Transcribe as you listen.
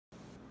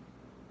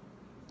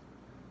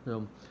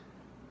So,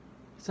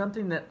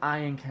 something that I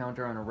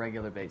encounter on a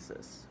regular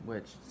basis,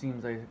 which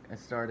seems like I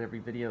start every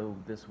video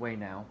this way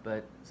now,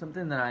 but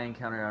something that I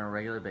encounter on a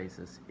regular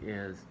basis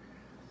is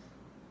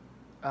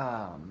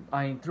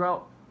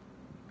throughout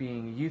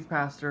being a youth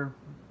pastor,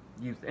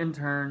 youth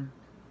intern,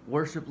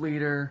 worship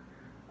leader,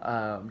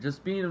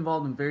 just being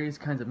involved in various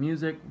kinds of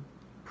music,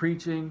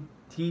 preaching,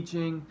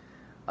 teaching,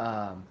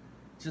 um,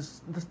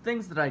 just the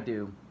things that I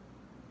do.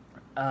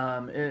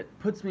 It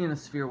puts me in a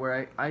sphere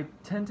where I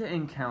tend to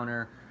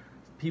encounter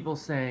people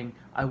saying,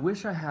 I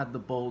wish I had the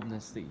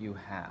boldness that you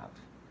have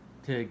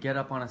to get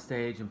up on a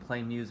stage and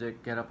play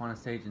music, get up on a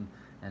stage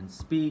and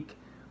speak,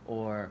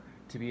 or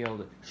to be able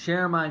to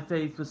share my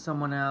faith with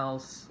someone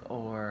else,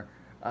 or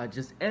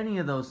just any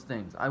of those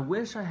things. I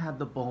wish I had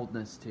the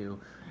boldness to.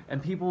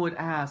 And people would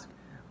ask,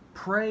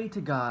 pray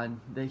to God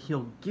that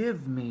He'll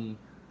give me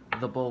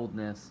the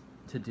boldness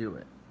to do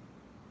it.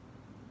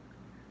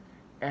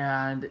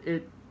 And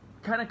it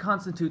kind of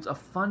constitutes a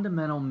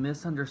fundamental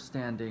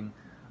misunderstanding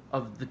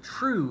of the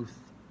truth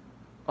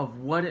of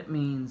what it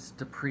means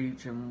to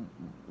preach and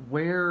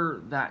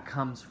where that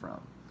comes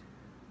from.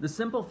 The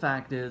simple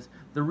fact is,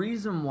 the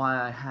reason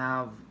why I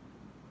have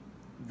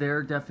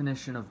their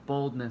definition of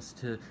boldness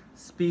to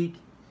speak,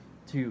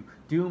 to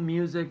do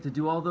music, to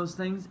do all those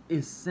things,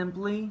 is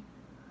simply,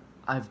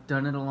 I've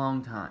done it a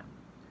long time.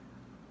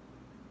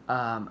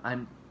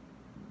 I'm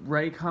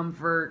Ray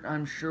Comfort,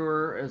 I'm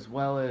sure, as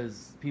well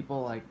as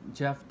people like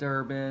Jeff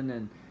Durbin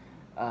and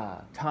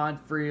Todd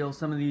Friel,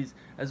 some of these,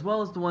 as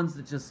well as the ones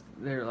that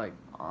they're like,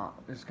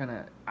 just kind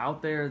of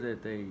out there,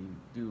 that they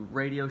do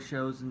radio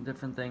shows and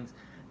different things.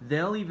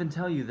 They'll even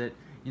tell you that,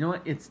 you know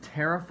what, it's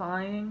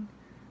terrifying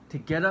to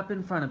get up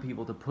in front of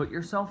people, to put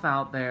yourself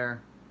out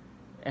there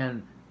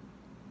and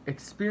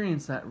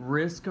experience that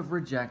risk of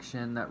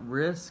rejection, that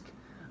risk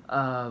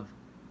of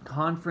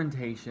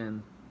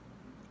confrontation,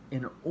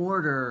 in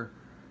order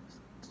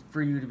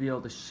for you to be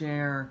able to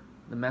share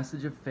the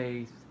message of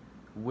faith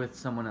with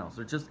someone else,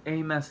 or just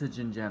a message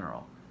in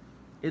general.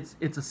 It's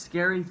a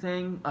scary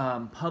thing.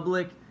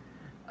 Public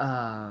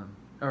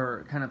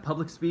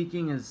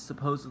speaking is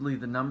supposedly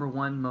the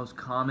 #1 most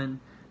common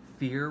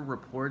fear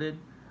reported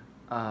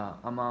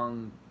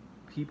among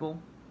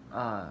people.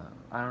 I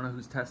don't know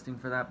who's testing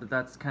for that, but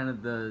that's kind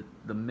of the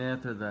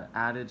myth or the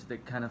adage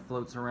that kind of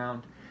floats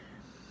around.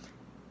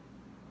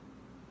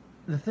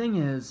 The thing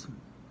is,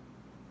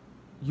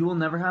 you will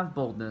never have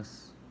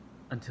boldness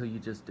until you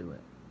just do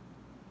it.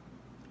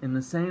 In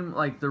the same,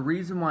 like, the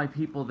reason why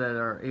people that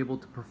are able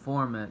to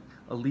perform at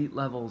elite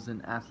levels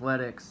in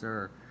athletics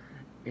or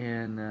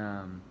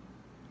in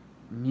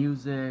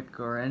music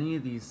or any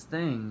of these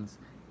things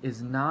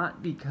is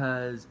not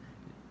because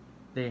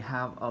they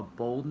have a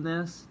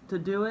boldness to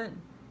do it.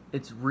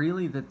 It's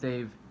really that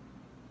they've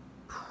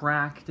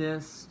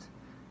practiced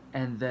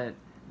and that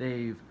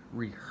they've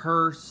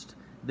rehearsed.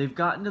 They've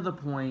gotten to the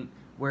point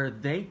where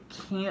they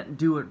can't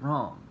do it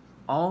wrong.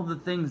 All the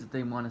things that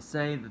they want to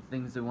say, the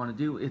things they want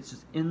to do, it's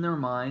just in their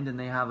mind, and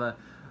they have a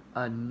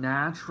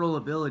natural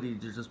ability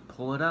to just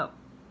pull it up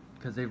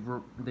because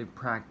they've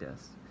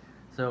practiced.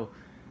 So,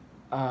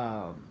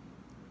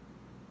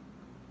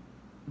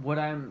 what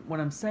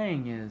I'm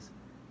saying is,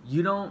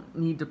 you don't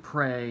need to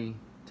pray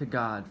to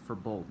God for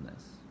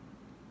boldness.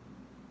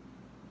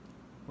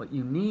 What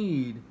you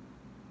need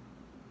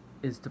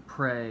is to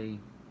pray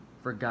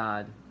for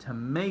God to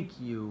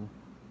make you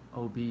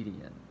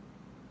obedient.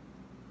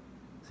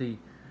 See,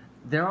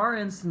 there are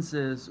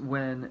instances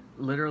when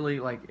literally,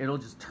 like, it'll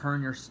just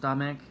turn your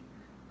stomach,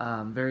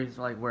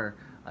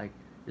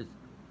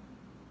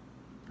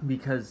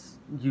 because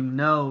you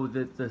know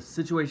that the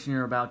situation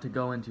you're about to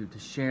go into, to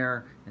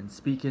share and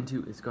speak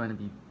into, is going to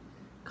be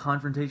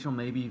confrontational,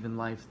 maybe even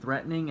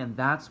life-threatening, and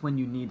that's when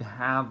you need to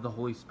have the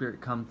Holy Spirit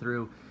come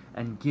through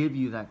and give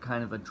you that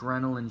kind of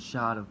adrenaline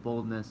shot of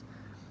boldness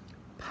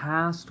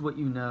past what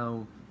you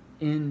know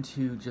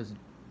into just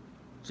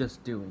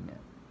doing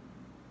it.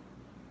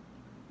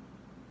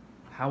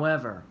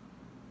 However,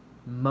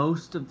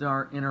 most of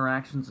our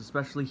interactions,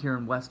 especially here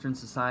in Western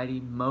society,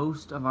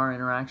 most of our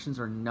interactions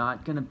are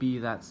not going to be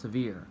that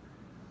severe.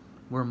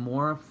 We're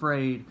more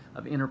afraid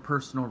of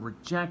interpersonal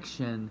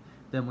rejection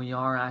than we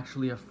are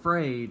actually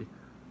afraid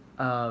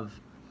of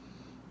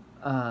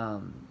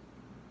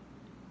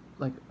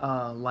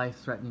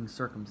life-threatening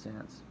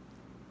circumstance.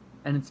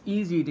 And it's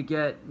easy to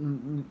get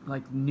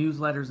like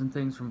newsletters and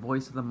things from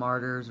Voice of the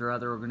Martyrs or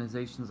other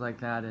organizations like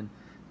that and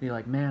be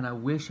like, man, I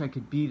wish I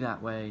could be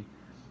that way.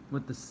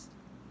 With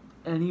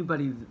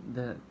anybody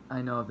that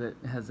I know of that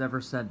has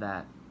ever said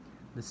that,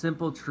 the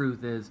simple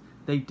truth is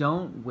they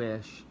don't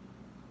wish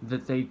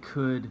that they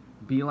could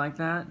be like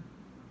that,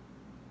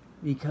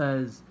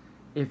 because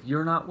if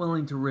you're not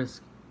willing to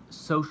risk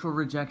social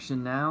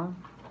rejection now,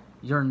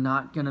 you're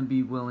not going to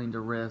be willing to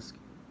risk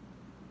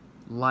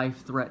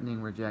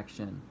life-threatening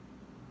rejection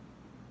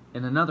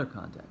in another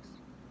context.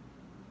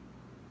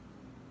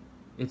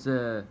 It's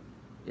a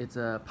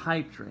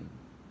pipe dream.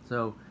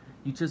 So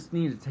you just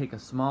need to take a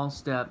small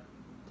step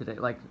today.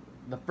 Like,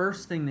 the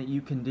first thing that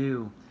you can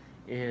do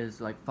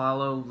is like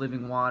follow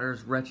Living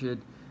Waters,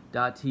 Wretched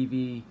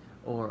TV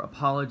or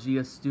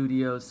Apologia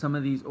Studios, some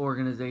of these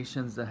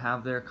organizations that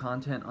have their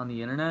content on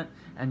the internet,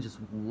 and just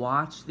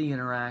watch the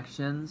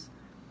interactions,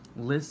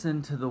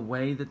 listen to the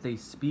way that they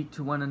speak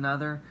to one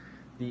another,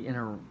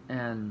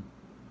 and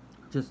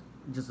just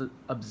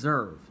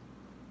observe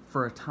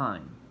for a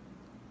time.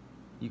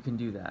 You can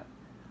do that.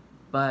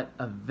 But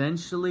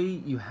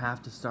eventually you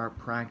have to start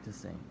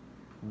practicing.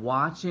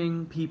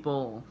 Watching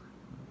people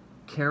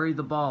carry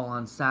the ball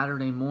on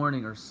Saturday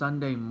morning or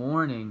Sunday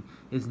morning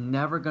is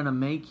never going to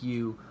make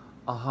you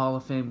a Hall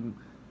of Fame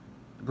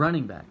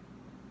running back.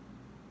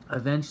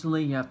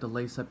 Eventually you have to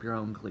lace up your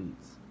own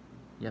cleats.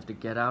 You have to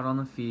get out on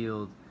the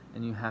field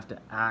and you have to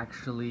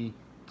actually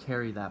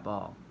carry that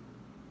ball.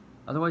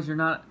 Otherwise you're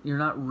not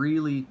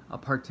really a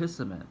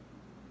participant.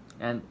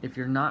 And if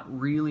you're not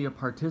really a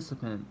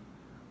participant,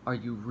 are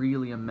you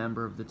really a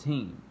member of the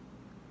team?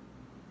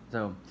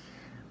 So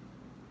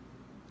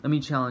let me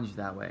challenge you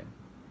that way.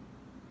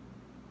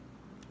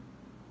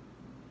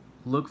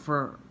 Look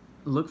for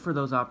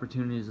those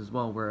opportunities as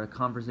well where a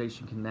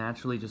conversation can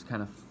naturally just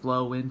kind of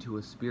flow into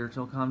a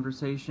spiritual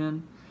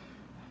conversation,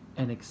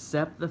 and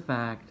accept the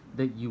fact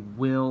that you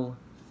will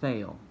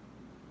fail.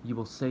 You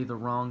will say the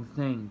wrong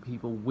thing.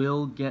 People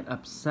will get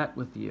upset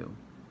with you.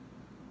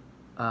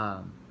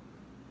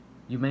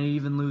 You may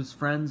even lose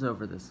friends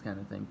over this kind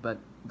of thing, but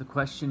the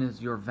question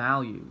is your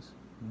values.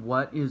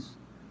 What is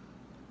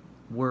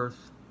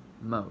worth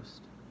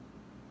most?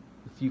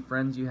 The few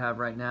friends you have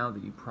right now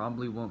that you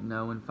probably won't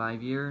know in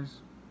 5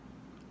 years,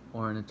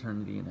 or an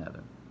eternity in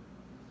heaven.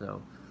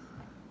 So,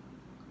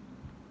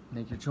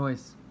 make your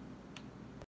choice.